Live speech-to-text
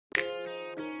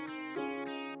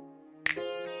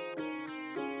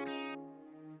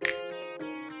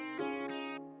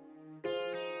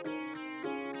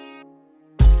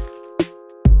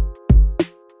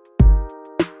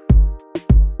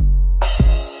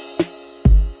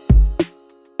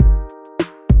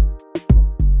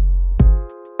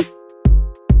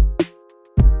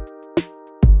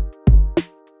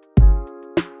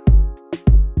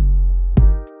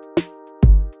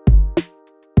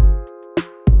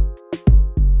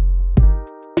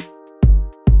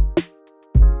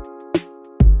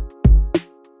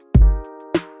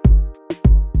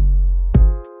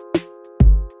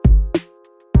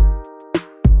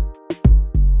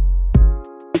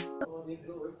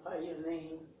magnify your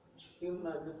name. We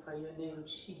magnify your name,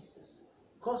 Jesus.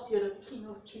 Because you're the King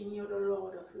of Kings, you're the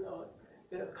Lord of Lords.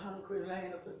 You're the conquering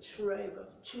Lion of the tribe of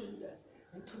Judah.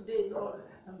 And today, Lord,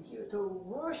 I'm here to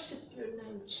worship your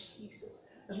name, Jesus.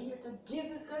 I'm here to give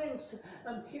you thanks.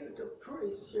 I'm here to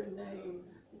praise your name.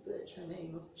 Bless the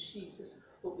name of Jesus.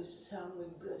 Oh, the sound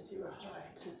will bless your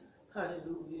heart.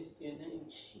 Hallelujah to your name,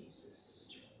 Jesus.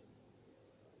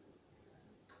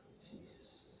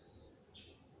 Jesus.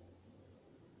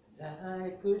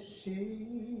 Like a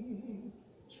ship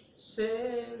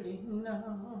sailing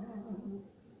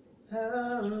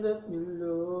on the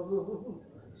billow,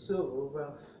 so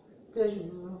rough the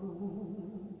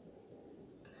moon,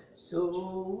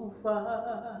 so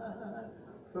far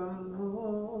from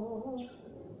home,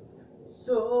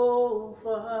 so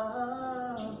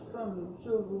far from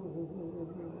shore.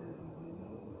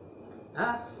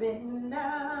 I sing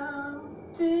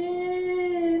out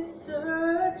in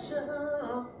search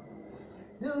of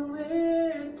the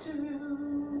way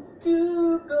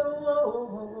to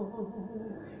go,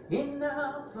 and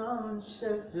I found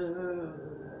shelter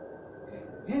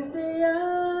in the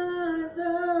eyes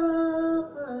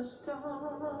of a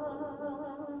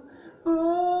storm.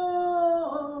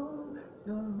 Oh,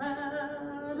 no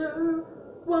matter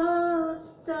what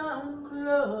storm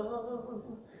close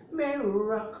may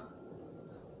rock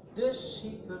the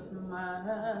ship of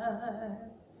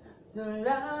mine, the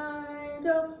light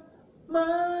of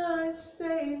my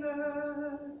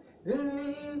Savior will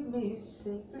lead me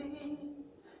safely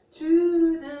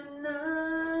to the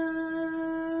night.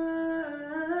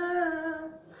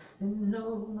 And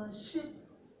though my ship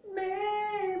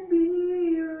may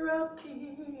be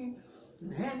rocky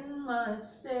and my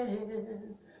sail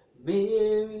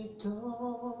may be torn,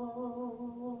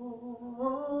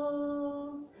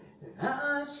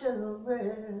 I shall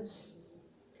rest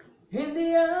in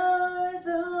the eyes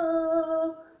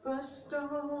of a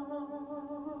storm.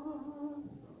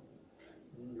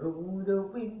 Know the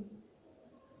wind,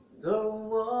 the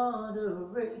water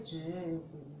raging,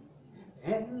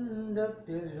 and the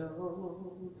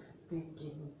billow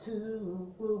begin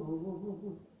to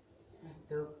roll.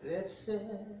 The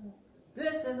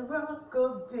blessed rock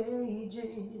of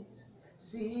ages,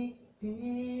 seek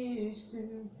peace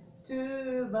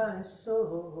to my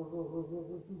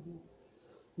soul.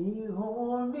 He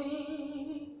hold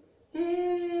me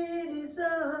in his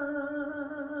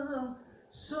arms,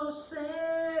 so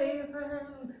safe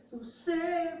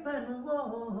and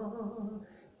warm,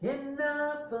 and I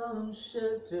found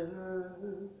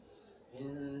shelter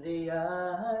in the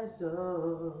eyes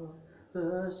of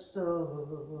the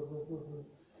storm.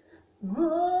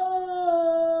 Oh,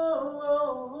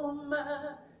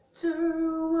 matter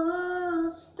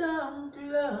what storm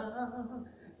cloud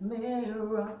may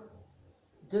rock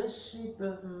the ship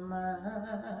of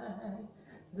mine,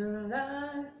 the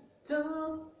light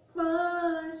of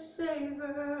my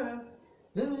Savior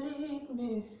will lead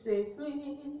me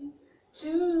safely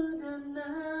to the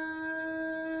night.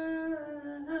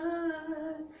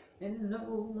 And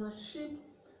though my ship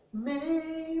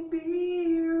may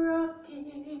be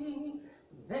rocky,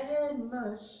 and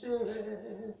my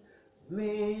sail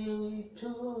may be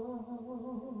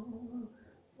torn,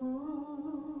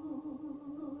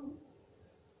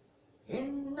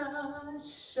 and I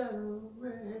shall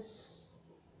rest,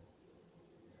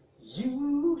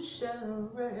 you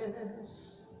shall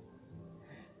rest,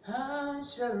 I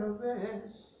shall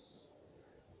rest,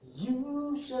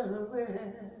 you shall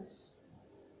rest,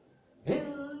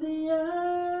 in the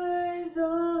eyes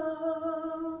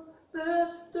of the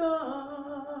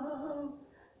storm,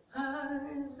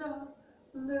 eyes of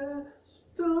the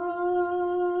storm.